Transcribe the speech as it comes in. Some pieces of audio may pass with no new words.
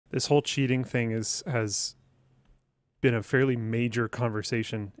this whole cheating thing has been a fairly major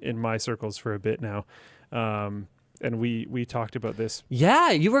conversation in my circles for a bit now. And we talked about this.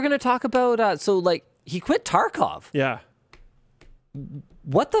 Yeah, you were going to talk about, so like he quit Tarkov. Yeah.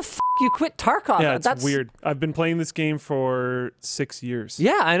 What the f*** you quit Tarkov? Yeah, that's weird. I've been playing this game for 6 years.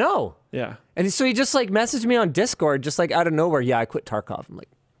 Yeah, I know. Yeah. And so he just like messaged me on Discord, just like out of nowhere. Yeah, I quit Tarkov. I'm like,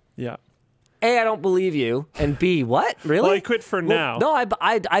 yeah. A, I don't believe you, and B, what? Really? Well, I quit for now. No,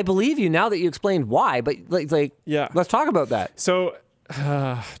 I believe you now that you explained why. But like, yeah. Let's talk about that. So,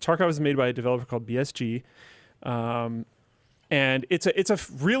 Tarkov is made by a developer called BSG, and it's a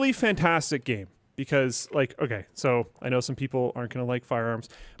really fantastic game. Because, like, okay, so I know some people aren't going to like firearms.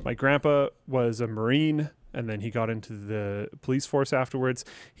 My grandpa was a Marine, and then he got into the police force afterwards.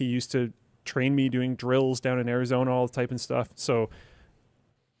 He used to train me doing drills down in Arizona, all the type and stuff. So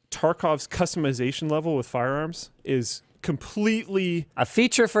Tarkov's customization level with firearms is completely... a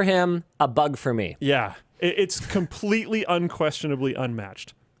feature for him, a bug for me. Yeah. It's completely unquestionably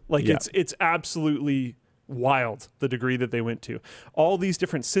unmatched. Like, yeah. It's absolutely... wild, the degree that they went to. All these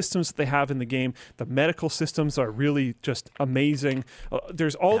different systems that they have in the game, the medical systems are really just amazing.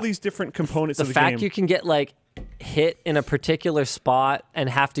 There's all these different components of the game. The fact you can get like hit in a particular spot and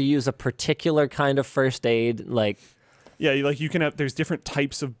have to use a particular kind of first aid, like... Yeah, like you can have, there's different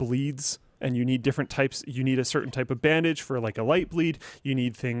types of bleeds, and you need different types. You need a certain type of bandage for like a light bleed. You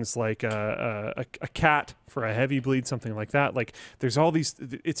need things like a cat for a heavy bleed, something like that. Like there's all these.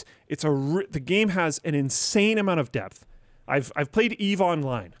 The game has an insane amount of depth. I've played EVE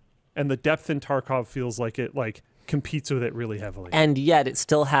Online, and the depth in Tarkov feels like it like competes with it really heavily. And yet it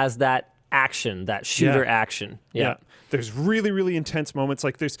still has that action, that shooter action. Yeah. There's really, really intense moments.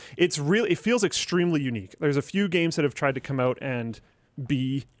 Like it feels extremely unique. There's a few games that have tried to come out and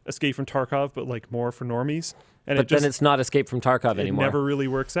be Escape from Tarkov, but like more for normies. And then it's not Escape from Tarkov anymore. It never really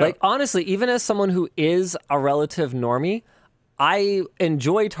works out. Like honestly, even as someone who is a relative normie, I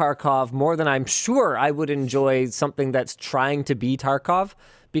enjoy Tarkov more than I'm sure I would enjoy something that's trying to be Tarkov,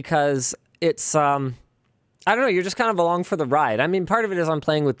 because it's I don't know, you're just kind of along for the ride. I mean, part of it is I'm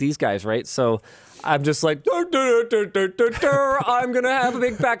playing with these guys, right? So I'm just like, I'm going to have a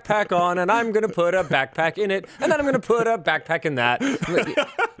big backpack on, and I'm going to put a backpack in it, and then I'm going to put a backpack in that.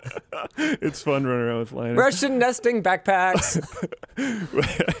 It's fun running around with Linus. Russian nesting backpacks.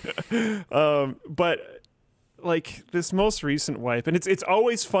 But like this most recent wipe, and it's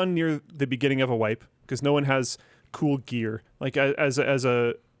always fun near the beginning of a wipe because no one has cool gear. Like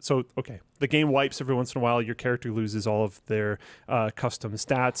so okay, the game wipes every once in a while. Your character loses all of their custom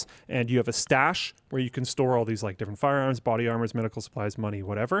stats, and you have a stash where you can store all these like different firearms, body armors, medical supplies, money,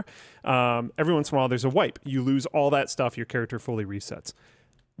 whatever. Every once in a while, there's a wipe. You lose all that stuff. Your character fully resets.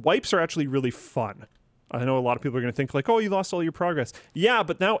 Wipes are actually really fun. I know a lot of people are going to think like, oh, you lost all your progress. Yeah,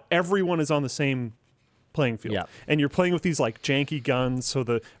 but now everyone is on the same playing field. Yeah. And you're playing with these like janky guns, so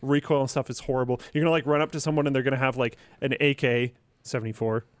the recoil and stuff is horrible. You're going to like run up to someone and they're going to have like an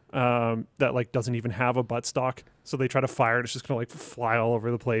AK-74 that like doesn't even have a buttstock. So they try to fire and it's just going to like fly all over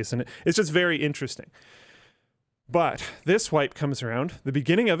the place. And it's just very interesting. But this wipe comes around. The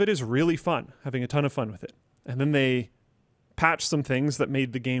beginning of it is really fun, having a ton of fun with it. And then they patched some things that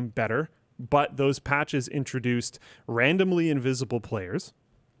made the game better. But those patches introduced randomly invisible players.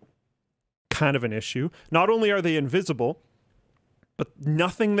 Kind of an issue. Not only are they invisible, but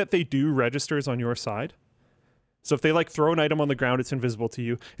nothing that they do registers on your side. So if they like throw an item on the ground, it's invisible to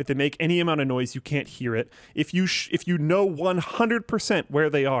you. If they make any amount of noise, you can't hear it. If you know 100% where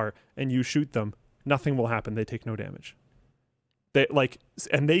they are and you shoot them, nothing will happen. They take no damage.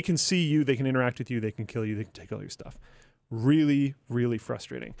 And they can see you, they can interact with you, they can kill you, they can take all your stuff. Really, really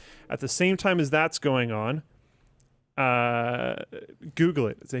frustrating. At the same time as that's going on, Google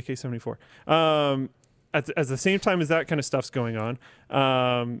it. It's AK-74. At the same time as that kind of stuff's going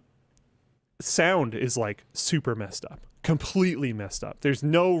on, sound is like super messed up. Completely messed up. There's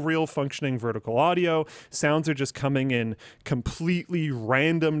no real functioning vertical audio. Sounds are just coming in completely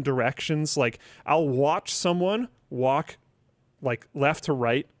random directions. Like I'll watch someone walk like left to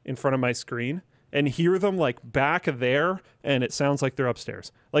right in front of my screen and hear them like back there, and it sounds like they're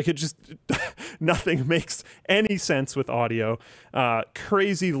upstairs. Like it just, nothing makes any sense with audio.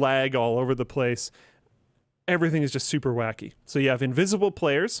 Crazy lag all over the place. Everything is just super wacky. So you have invisible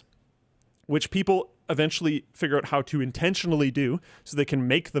players, which people eventually figure out how to intentionally do so they can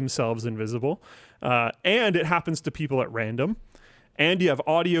make themselves invisible. And it happens to people at random. And you have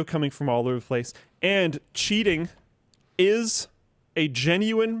audio coming from all over the place. And cheating is a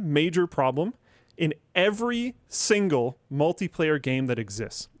genuine major problem in every single multiplayer game that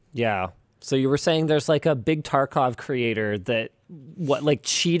exists. Yeah. So you were saying there's like a big Tarkov creator that what, like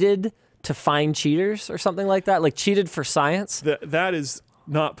cheated to find cheaters or something like that? Like cheated for science? That is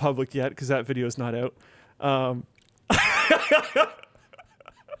not public yet because that video is not out.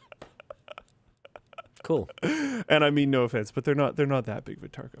 Cool. And I mean, no offense, but they're not that big of a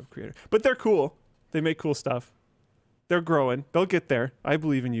Tarkov creator. But they're cool. They make cool stuff. They're growing. They'll get there. I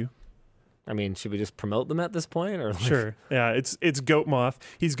believe in you. I mean, should we just promote them at this point? Or like... Sure. Yeah, it's Goat Moth.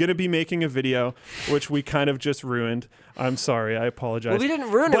 He's going to be making a video, which we kind of just ruined. I'm sorry. I apologize. Well, we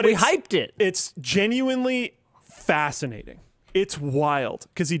didn't ruin it. We hyped it. It's genuinely fascinating. It's wild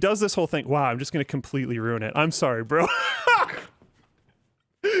because he does this whole thing. Wow, I'm just going to completely ruin it. I'm sorry, bro.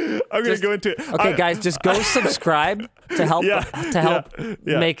 I'm going to go into it. Okay, guys, just go subscribe to help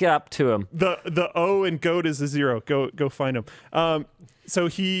make it up to him. The O in goat is a 0. Go find him. So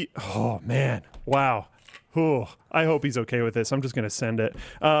oh man, wow. Ooh, I hope he's okay with this. I'm just going to send it.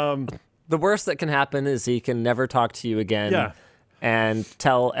 The worst that can happen is he can never talk to you again. Yeah. And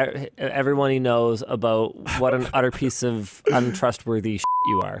tell everyone he knows about what an utter piece of untrustworthy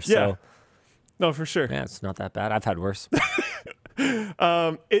you are. So, yeah. No, for sure. Yeah, it's not that bad. I've had worse.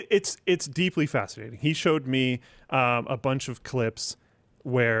 It's deeply fascinating. He showed me a bunch of clips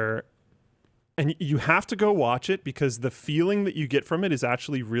where, and you have to go watch it because the feeling that you get from it is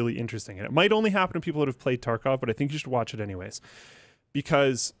actually really interesting. And it might only happen to people that have played Tarkov, but I think you should watch it anyways.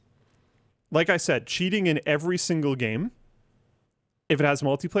 Because, like I said, cheating in every single game, if it has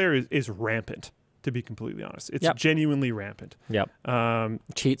multiplayer, is rampant, to be completely honest. It's genuinely rampant. Yep.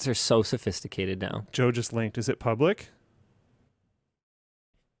 Cheats are so sophisticated now. Joe just linked. Is it public?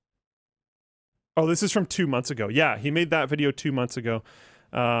 Oh, this is from 2 months ago. Yeah, he made that video 2 months ago.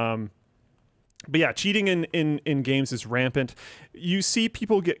 But yeah, cheating in games is rampant. You see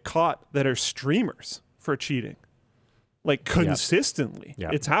people get caught that are streamers for cheating. Like consistently.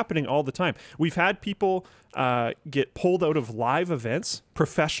 Yep. It's happening all the time. We've had people get pulled out of live events,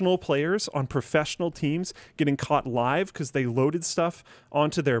 professional players on professional teams getting caught live because they loaded stuff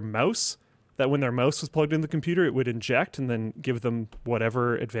onto their mouse that when their mouse was plugged in the computer, it would inject and then give them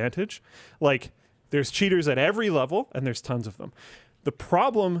whatever advantage. Like, there's cheaters at every level, and there's tons of them. The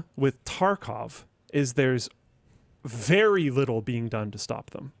problem with Tarkov is there's very little being done to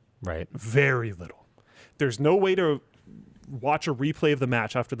stop them. Right. Very little. There's no way to watch a replay of the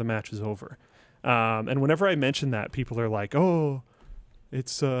match after the match is over. And whenever I mention that, people are like, oh,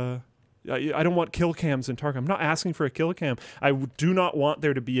 it's... I don't want kill cams in Tarkov. I'm not asking for a kill cam. I do not want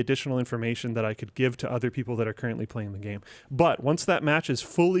there to be additional information that I could give to other people that are currently playing the game. But once that match is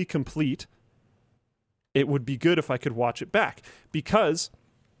fully complete, it would be good if I could watch it back, because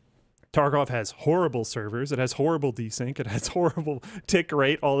Tarkov has horrible servers. It has horrible desync. It has horrible tick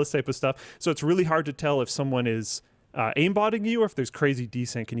rate, all this type of stuff. So it's really hard to tell if someone is aimbotting you or if there's crazy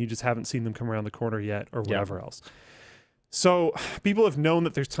desync and you just haven't seen them come around the corner yet or whatever else. So people have known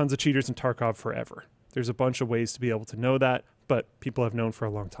that there's tons of cheaters in Tarkov forever. There's a bunch of ways to be able to know that, but people have known for a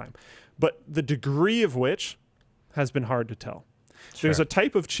long time. But the degree of which has been hard to tell. Sure. There's a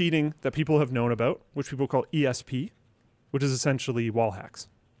type of cheating that people have known about, which people call ESP, which is essentially wall hacks.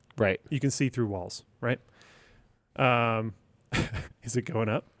 Right. You can see through walls, right? Is it going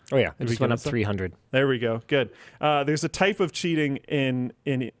up? Oh, yeah. It just went up 300. There we go. Good. There's a type of cheating in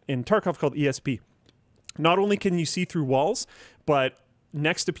Tarkov called ESP. Not only can you see through walls, but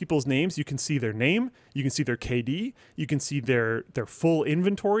next to people's names, you can see their name, you can see their KD, you can see their full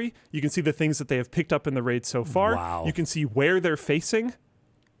inventory, you can see the things that they have picked up in the raid so far. Wow. You can see where they're facing,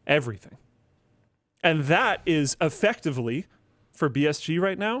 everything. And that is effectively, for BSG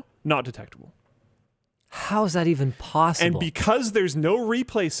right now, not detectable. How is that even possible? And because there's no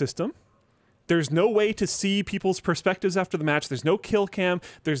replay system, there's no way to see people's perspectives after the match. There's no kill cam.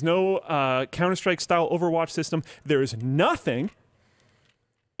 There's no Counter-Strike style Overwatch system. There's nothing.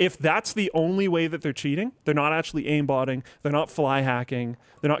 If that's the only way that they're cheating, they're not actually aimbotting, they're not fly hacking,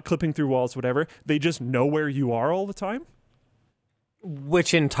 they're not clipping through walls, whatever. They just know where you are all the time.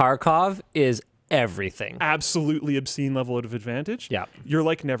 Which in Tarkov is everything. Absolutely obscene level of advantage. Yeah. You're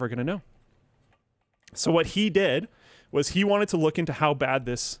like never going to know. So what he did was he wanted to look into how bad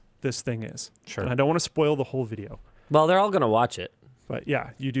this thing is. Sure. And I don't want to spoil the whole video. Well, they're all going to watch it. But yeah,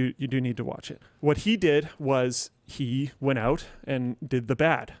 you do need to watch it. What he did was he went out and did the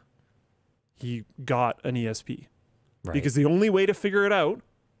bad. He got an ESP. Right. Because the only way to figure it out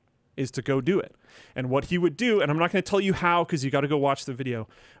is to go do it. And what he would do, and I'm not going to tell you how because you got to go watch the video,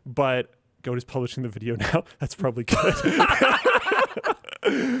 but Goat is publishing the video now. That's probably good.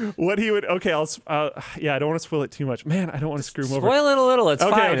 What he would, okay, I don't want to spoil it too much. Man, I don't want to screw him over. Spoil it a little. It's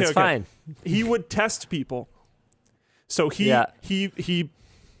fine. It's fine. He would test people. So he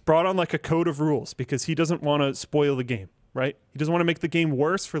brought on like a code of rules because he doesn't want to spoil the game. right? He doesn't want to make the game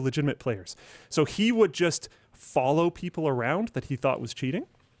worse for legitimate players. So he would just follow people around that he thought was cheating.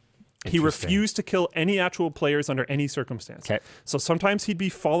 He refused to kill any actual players under any circumstance. Okay. So sometimes he'd be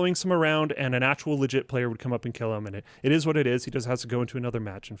following some around and an actual legit player would come up and kill him. And it is what it is. He just has to go into another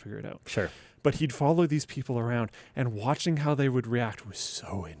match and figure it out. Sure. But he'd follow these people around, and watching how they would react was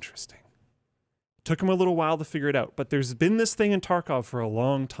so interesting. Took him a little while to figure it out. But there's been this thing in Tarkov for a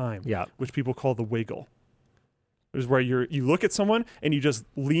long time, which people call the wiggle. Is where you look at someone and you just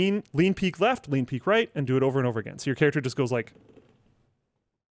lean peek left, lean peek right, and do it over and over again. So your character just goes like...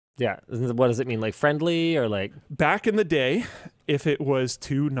 Yeah. What does it mean? Like friendly or like... Back in the day, if it was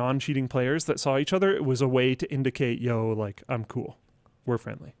two non-cheating players that saw each other, it was a way to indicate, yo, like, I'm cool. We're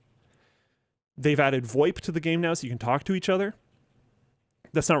friendly. They've added VoIP to the game now so you can talk to each other.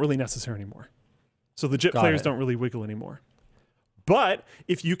 That's not really necessary anymore. So legit players don't really wiggle anymore. But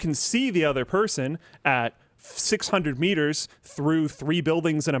if you can see the other person at 600 meters through 3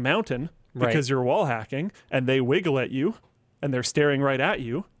 buildings and a mountain because you're wall hacking and they wiggle at you and they're staring right at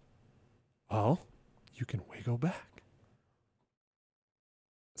you, well, you can wiggle back.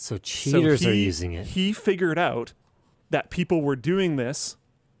 So cheaters are using it. He figured out that people were doing this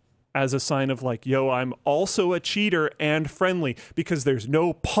as a sign of like, yo, I'm also a cheater and friendly because there's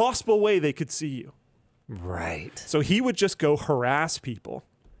no possible way they could see you. Right. So he would just go harass people.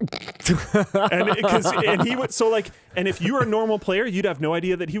 and he would, so like, and if you were a normal player, you'd have no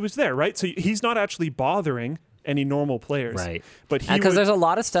idea that he was there, right? So he's not actually bothering any normal players, right? But because there's a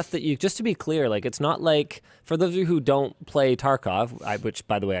lot of stuff that you, just to be clear, like it's not like, for those of you who don't play Tarkov, which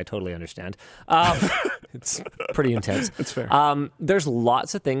by the way I totally understand, it's pretty intense. It's fair. There's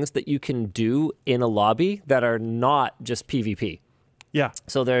lots of things that you can do in a lobby that are not just PvP. Yeah.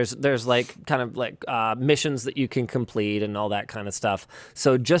 So there's like kind of like missions that you can complete and all that kind of stuff.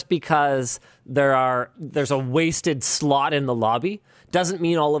 So just because there's a wasted slot in the lobby doesn't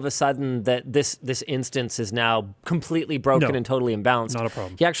mean all of a sudden that this instance is now completely broken and totally imbalanced. Not a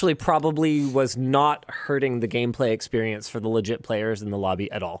problem. He actually probably was not hurting the gameplay experience for the legit players in the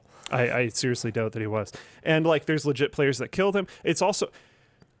lobby at all. I seriously doubt that he was. And like there's legit players that killed him. It's also,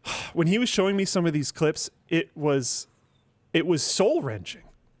 when he was showing me some of these clips, it was soul-wrenching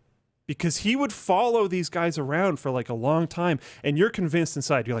because he would follow these guys around for like a long time and you're convinced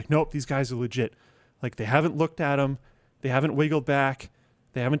inside. You're like, nope, these guys are legit. Like they haven't looked at him. They haven't wiggled back.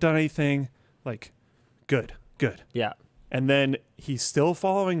 They haven't done anything. Like, good. Yeah. And then he's still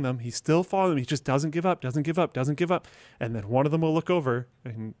following them. He's still following them. He just doesn't give up. And then one of them will look over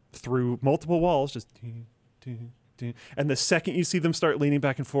and through multiple walls, just... And the second you see them start leaning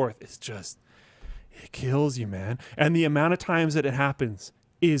back and forth, it's just... It kills you, man. And the amount of times that it happens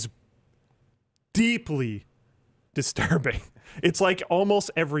is deeply disturbing. It's like almost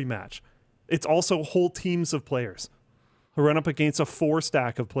every match. It's also whole teams of players who run up against a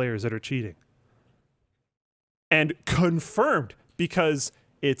 4-stack of players that are cheating. And confirmed because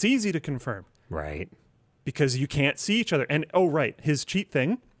it's easy to confirm. Right. Because you can't see each other. And, his cheat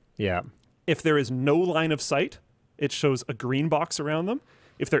thing. Yeah. If there is no line of sight, it shows a green box around them.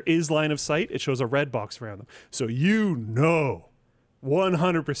 If there is line of sight, it shows a red box around them. So you know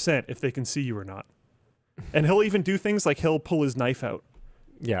 100% if they can see you or not. And he'll even do things like he'll pull his knife out.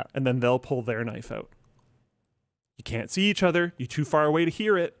 Yeah. And then they'll pull their knife out. You can't see each other. You're too far away to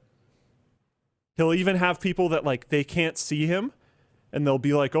hear it. He'll even have people that like they can't see him and they'll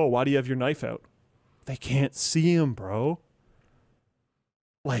be like, oh, why do you have your knife out? They can't see him, bro.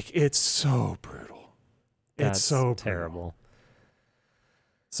 Like, it's so brutal. It's so brutal. Terrible.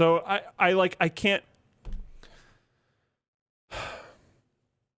 So I can't,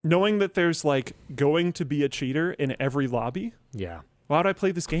 knowing that there's like going to be a cheater in every lobby. Yeah. Why would I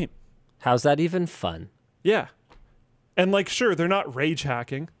play this game? How's that even fun? Yeah. And like, sure, they're not rage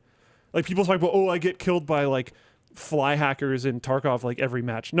hacking. Like people talk about, oh, I get killed by like fly hackers in Tarkov like every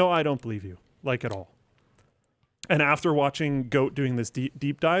match. No, I don't believe you, like at all. And after watching Goat doing this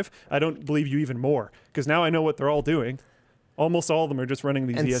deep dive, I don't believe you even more because now I know what they're all doing. Almost all of them are just running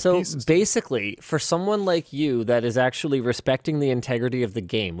these ESP systems. Basically, for someone like you that is actually respecting the integrity of the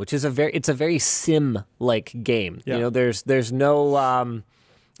game, which is it's a very sim-like game. Yeah. You know, there's no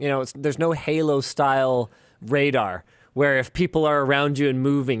there's no Halo style radar where if people are around you and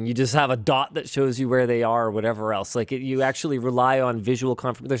moving, you just have a dot that shows you where they are or whatever else. Like you actually rely on visual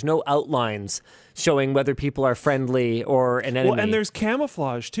confirmation. There's no outlines showing whether people are friendly or an enemy. Well, and there's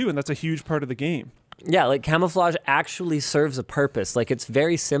camouflage too, and that's a huge part of the game. Yeah, like camouflage actually serves a purpose. Like it's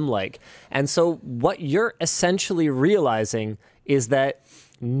very sim-like. And so what you're essentially realizing is that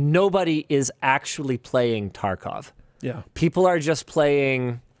nobody is actually playing Tarkov. Yeah. People are just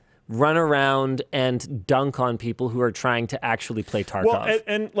playing run around and dunk on people who are trying to actually play Tarkov. Well,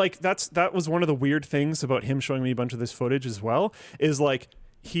 and like that was one of the weird things about him showing me a bunch of this footage as well, is like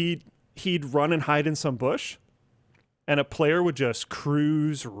he'd run and hide in some bush, and a player would just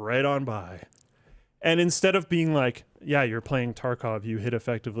cruise right on by. And instead of being like, yeah, you're playing Tarkov, you hit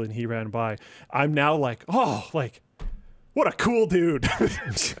effectively and he ran by, I'm now like, oh, like, what a cool dude.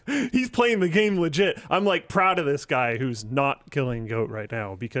 He's playing the game legit. I'm like proud of this guy who's not killing Goat right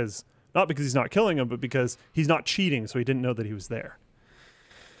now, because not because he's not killing him, but because he's not cheating, so he didn't know that he was there.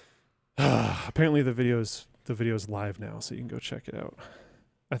 Apparently the video's live now, so you can go check it out.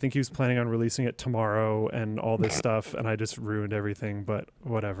 I think he was planning on releasing it tomorrow and all this stuff, and I just ruined everything, but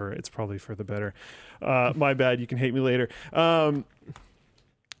whatever. It's probably for the better. My bad. You can hate me later.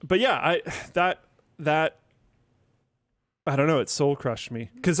 But yeah, that I don't know, it soul crushed me.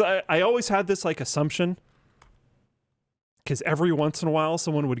 Because I always had this like assumption, because every once in a while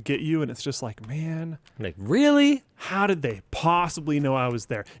someone would get you and it's just like, man. Like, really? How did they possibly know I was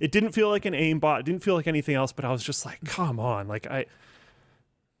there? It didn't feel like an aimbot. It didn't feel like anything else, but I was just like, come on. Like,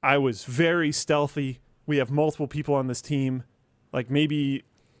 I was very stealthy. We have multiple people on this team. Like maybe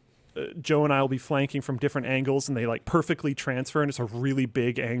Joe and I will be flanking from different angles and they like perfectly transfer and it's a really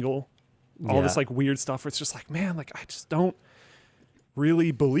big angle. All this like weird stuff where it's just like, man, like I just don't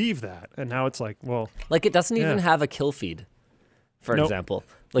really believe that. And now it's like, well, like it doesn't even have a kill feed, for example.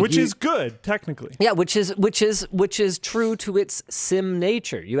 Like which is good technically. Yeah, which is true to its sim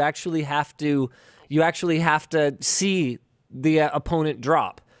nature. You actually have to see the opponent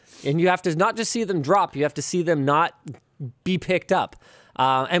drop. And you have to not just see them drop, you have to see them not be picked up.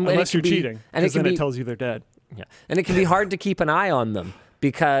 Unless you're cheating, because then it tells you they're dead. Yeah, and it can be hard to keep an eye on them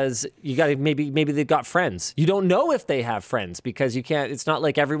because you got to maybe they've got friends. You don't know if they have friends because you can't. It's not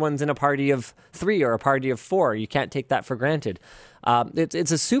like everyone's in a party of 3 or a party of 4. You can't take that for granted.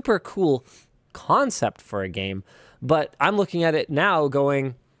 It's a super cool concept for a game, but I'm looking at it now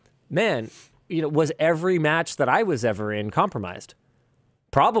going, man, was every match that I was ever in compromised?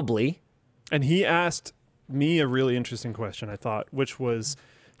 Probably. And he asked me a really interesting question, I thought, which was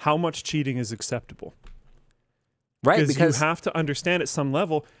how much cheating is acceptable? Right, because you have to understand at some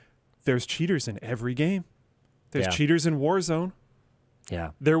level, there's cheaters in every game. There's cheaters in Warzone.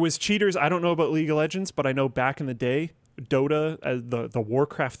 Yeah. There was cheaters, I don't know about League of Legends, but I know back in the day, Dota, the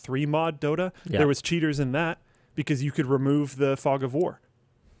Warcraft 3 mod Dota, there was cheaters in that because you could remove the fog of war.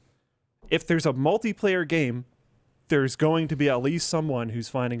 If there's a multiplayer game, there's going to be at least someone who's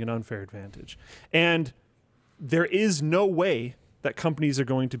finding an unfair advantage. And there is no way that companies are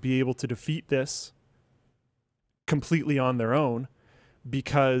going to be able to defeat this completely on their own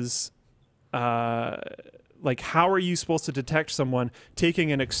because, like, how are you supposed to detect someone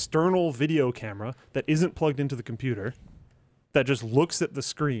taking an external video camera that isn't plugged into the computer, that just looks at the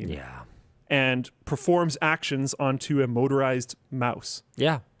screen and performs actions onto a motorized mouse?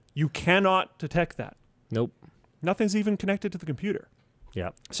 Yeah. You cannot detect that. Nope. Nothing's even connected to the computer. Yeah.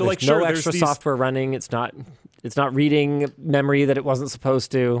 So there's like, sure, no extra software running. It's not reading memory that it wasn't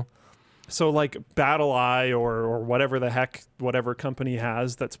supposed to. So like BattleEye or whatever the heck, whatever company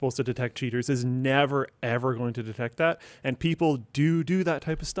has that's supposed to detect cheaters is never, ever going to detect that. And people do that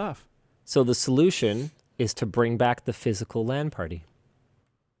type of stuff. So the solution is to bring back the physical LAN party.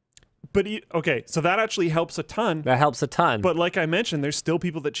 But okay, so that actually helps a ton. That helps a ton. But like I mentioned, there's still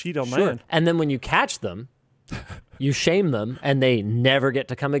people that cheat on LAN. And then when you catch them, you shame them, and they never get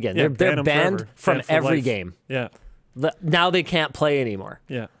to come again. Yeah, they're banned from every game. Yeah. Now they can't play anymore.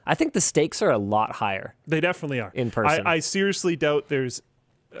 Yeah. I think the stakes are a lot higher. They definitely are. In person. I seriously doubt there's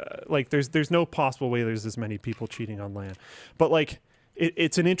no possible way there's this many people cheating on LAN. But like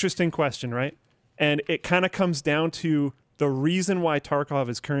it's an interesting question, right? And it kind of comes down to the reason why Tarkov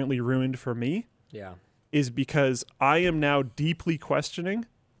is currently ruined for me is because I am now deeply questioning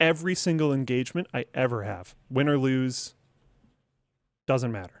every single engagement I ever have. Win or lose,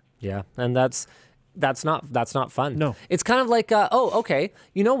 doesn't matter. Yeah, and that's not fun. No. It's kind of like, okay,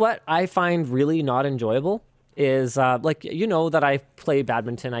 you know what I find really not enjoyable is, like, that I play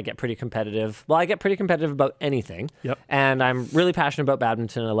badminton, I get pretty competitive. Well, I get pretty competitive about anything. Yep. And I'm really passionate about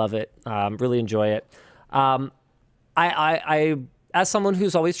badminton. I love it. Really enjoy it. I as someone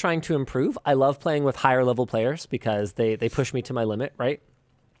who's always trying to improve, I love playing with higher level players because they push me to my limit, right?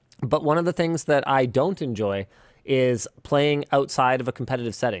 But one of the things that I don't enjoy is playing outside of a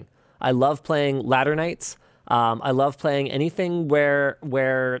competitive setting. I love playing ladder nights. I love playing anything where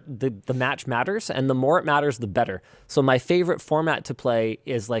the match matters, and the more it matters, the better. So my favorite format to play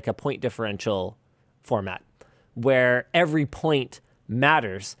is like a point differential format, where every point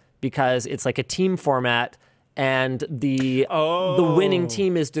matters because it's like a team format, and the winning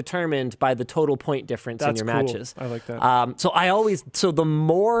team is determined by the total point difference in your matches. I like that. So the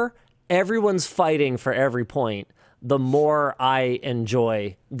more everyone's fighting for every point, the more I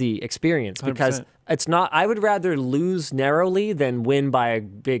enjoy the experience, because 100%. it's not. I would rather lose narrowly than win by a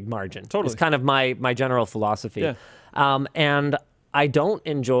big margin. Totally. It's kind of my general philosophy. Yeah. And I don't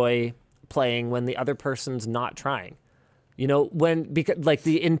enjoy playing when the other person's not trying. Because like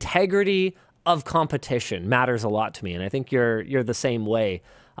the integrity of competition matters a lot to me, and I think you're the same way.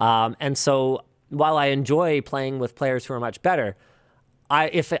 And so while I enjoy playing with players who are much better,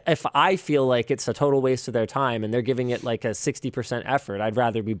 if I feel like it's a total waste of their time and they're giving it like a 60% effort, I'd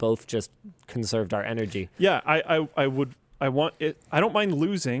rather we both just conserved our energy. Yeah, I want it. I don't mind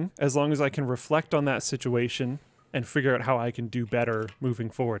losing as long as I can reflect on that situation and figure out how I can do better moving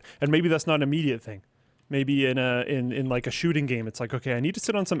forward. And maybe that's not an immediate thing. Maybe in like a shooting game, it's like, okay, I need to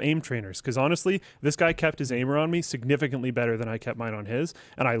sit on some aim trainers, because honestly, this guy kept his aimer on me significantly better than I kept mine on his,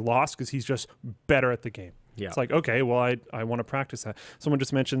 and I lost because he's just better at the game. Yeah. It's like, okay, well, I want to practice that. Someone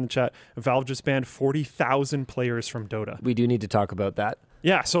just mentioned in the chat, Valve just banned 40,000 players from Dota. We do need to talk about that.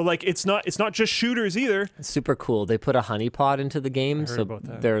 Yeah, so like it's not just shooters either. It's super cool. They put a honeypot into the game, so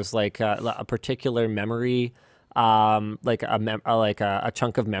there's like a particular memory, like a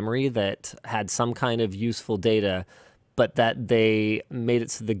chunk of memory that had some kind of useful data, but that they made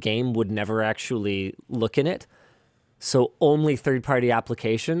it so the game would never actually look in it. So only third-party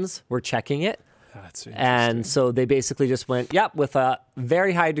applications were checking it. That's interesting. And so they basically just went, yep, with a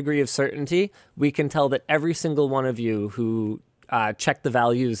very high degree of certainty, we can tell that every single one of you who checked the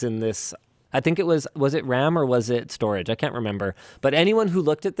values in this, I think it was it RAM or was it storage? I can't remember. But anyone who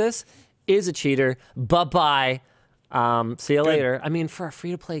looked at this is a cheater. Bye-bye. See you later. I mean, for a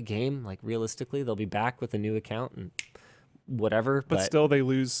free-to-play game, like realistically, they'll be back with a new account and whatever. But still, they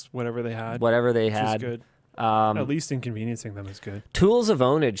lose whatever they had. Whatever they which had. is good. At least inconveniencing them is good. Tools of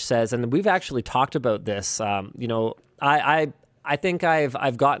Ownage says, and we've actually talked about this. I think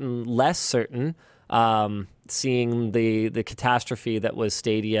I've gotten less certain seeing the catastrophe that was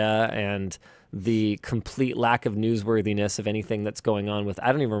Stadia and the complete lack of newsworthiness of anything that's going on with.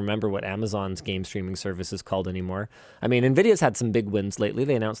 I don't even remember what Amazon's game streaming service is called anymore. I mean, Nvidia's had some big wins lately.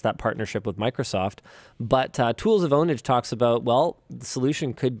 They announced that partnership with Microsoft, but Tools of Ownage talks about, well, the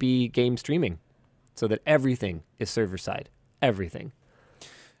solution could be game streaming, so that everything is server-side. Everything.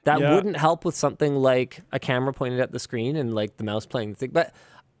 That wouldn't help with something like a camera pointed at the screen and like the mouse playing the thing. But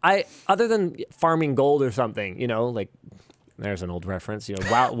other than farming gold or something, like there's an old reference,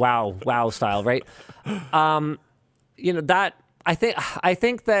 wow style, right? That I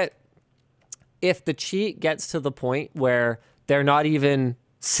think that if the cheat gets to the point where they're not even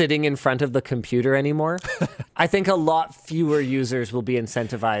sitting in front of the computer anymore, I think a lot fewer users will be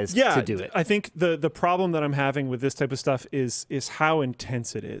incentivized to do it. I think the problem that I'm having with this type of stuff is how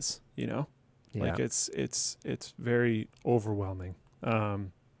intense it is, Like it's very overwhelming.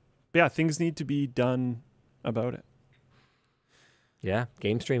 Yeah, things need to be done about it. Yeah,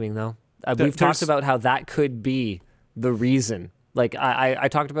 game streaming though. We've talked about how that could be the reason. Like I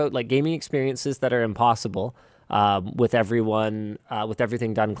talked about like gaming experiences that are impossible. With everything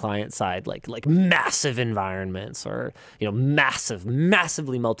done client side, like massive environments or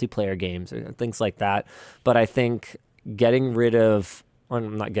massively multiplayer games or things like that. But I think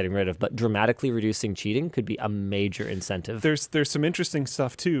but dramatically reducing cheating could be a major incentive. There's some interesting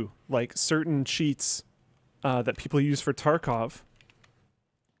stuff too, like certain cheats that people use for Tarkov.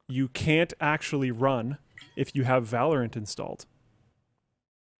 You can't actually run if you have Valorant installed.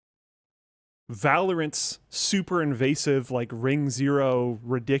 Valorant's super invasive, like Ring Zero,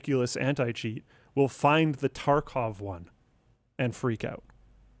 ridiculous anti-cheat will find the Tarkov one and freak out.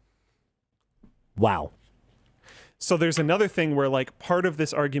 Wow. So there's another thing where like part of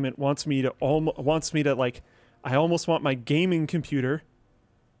this argument wants me to like, I almost want my gaming computer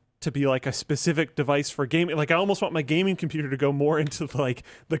to be like a specific device for gaming. Like I almost want my gaming computer to go more into like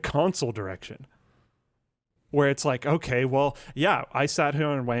the console direction. Where it's like, okay, well, yeah, I sat here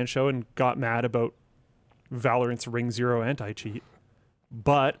on a WAN show and got mad about Valorant's Ring Zero anti-cheat.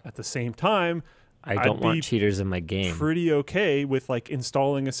 But at the same time, I don't want cheaters in my game. Pretty okay with like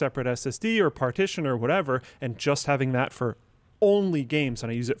installing a separate SSD or partition or whatever and just having that for only games, and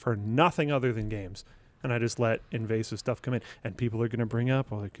I use it for nothing other than games. And I just let invasive stuff come in. And people are going to bring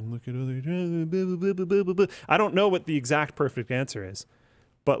up, I can look at other... Blah, blah, blah, blah, blah. I don't know what the exact perfect answer is.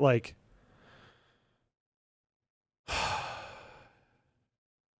 But like...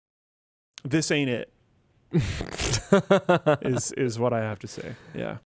 this ain't it. is what I have to say. Yeah.